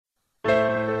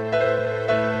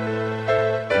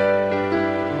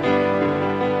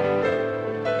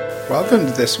Welcome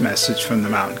to this message from the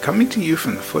mountain, coming to you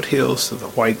from the foothills of the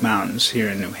White Mountains here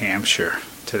in New Hampshire.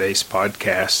 Today's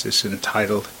podcast is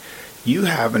entitled, You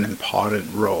Have an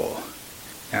Important Role.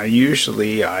 Now,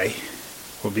 usually I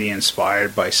will be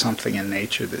inspired by something in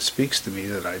nature that speaks to me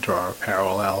that I draw a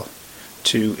parallel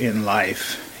to in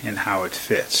life and how it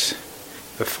fits.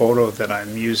 The photo that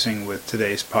I'm using with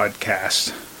today's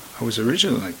podcast, I was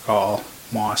originally called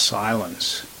Moss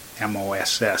Islands,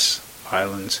 M-O-S-S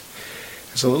Islands.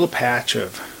 It's a little patch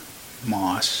of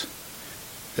moss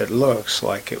that looks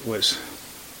like it was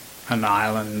an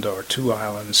island or two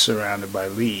islands surrounded by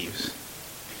leaves.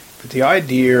 But the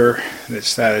idea that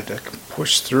started to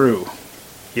push through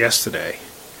yesterday,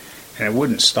 and it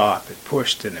wouldn't stop. It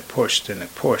pushed and it pushed and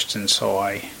it pushed, and so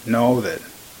I know that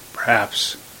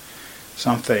perhaps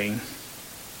something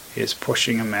is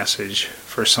pushing a message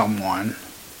for someone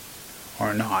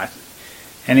or not.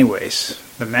 Anyways,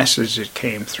 the message that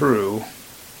came through,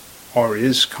 or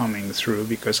is coming through,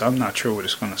 because I'm not sure what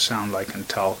it's going to sound like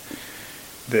until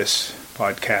this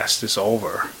podcast is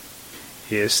over,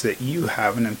 is that you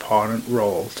have an important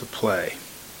role to play.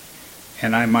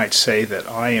 And I might say that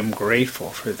I am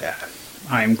grateful for that.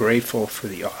 I am grateful for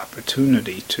the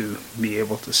opportunity to be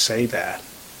able to say that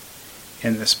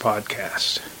in this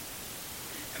podcast.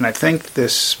 And I think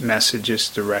this message is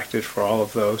directed for all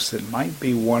of those that might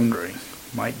be wondering,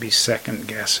 might be second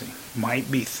guessing,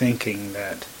 might be thinking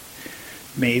that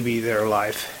maybe their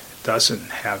life doesn't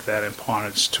have that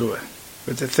importance to it.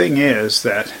 But the thing is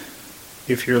that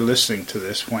if you're listening to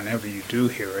this whenever you do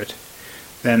hear it,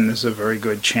 then there's a very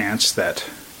good chance that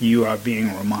you are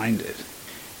being reminded.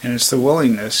 And it's the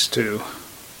willingness to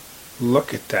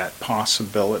look at that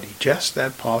possibility, just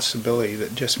that possibility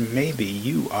that just maybe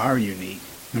you are unique.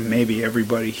 And maybe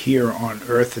everybody here on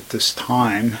earth at this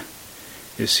time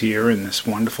is here in this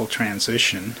wonderful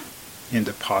transition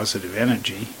into positive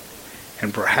energy.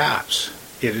 And perhaps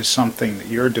it is something that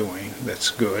you're doing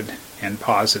that's good and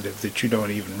positive that you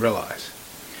don't even realize.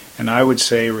 And I would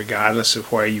say, regardless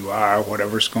of where you are,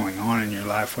 whatever's going on in your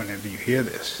life whenever you hear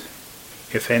this,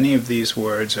 if any of these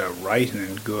words are right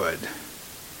and good,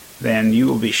 then you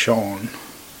will be shown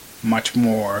much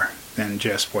more than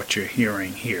just what you're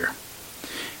hearing here.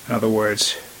 In other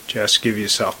words, just give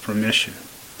yourself permission.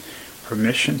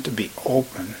 Permission to be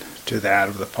open to that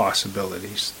of the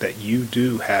possibilities that you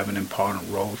do have an important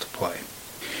role to play.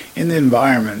 In the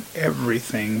environment,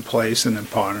 everything plays an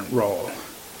important role.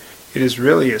 It is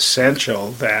really essential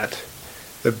that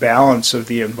the balance of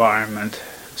the environment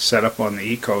set up on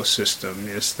the ecosystem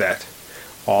is that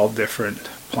all different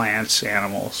plants,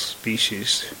 animals,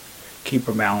 species keep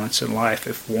a balance in life.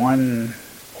 If one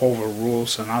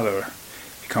overrules another,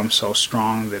 becomes so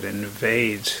strong that it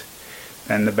invades,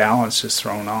 then the balance is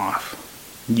thrown off.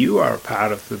 You are a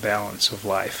part of the balance of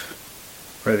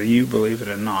life, whether you believe it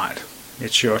or not.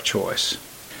 It's your choice.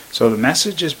 So the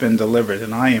message has been delivered,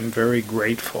 and I am very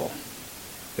grateful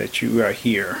that you are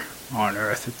here on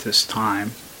earth at this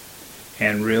time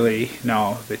and really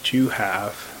know that you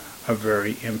have a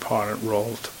very important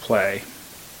role to play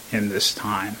in this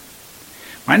time.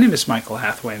 My name is Michael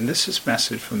Hathaway, and this is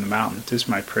Message from the Mountain. It is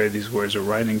my prayer these words are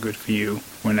right and good for you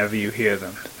whenever you hear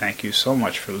them. Thank you so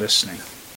much for listening.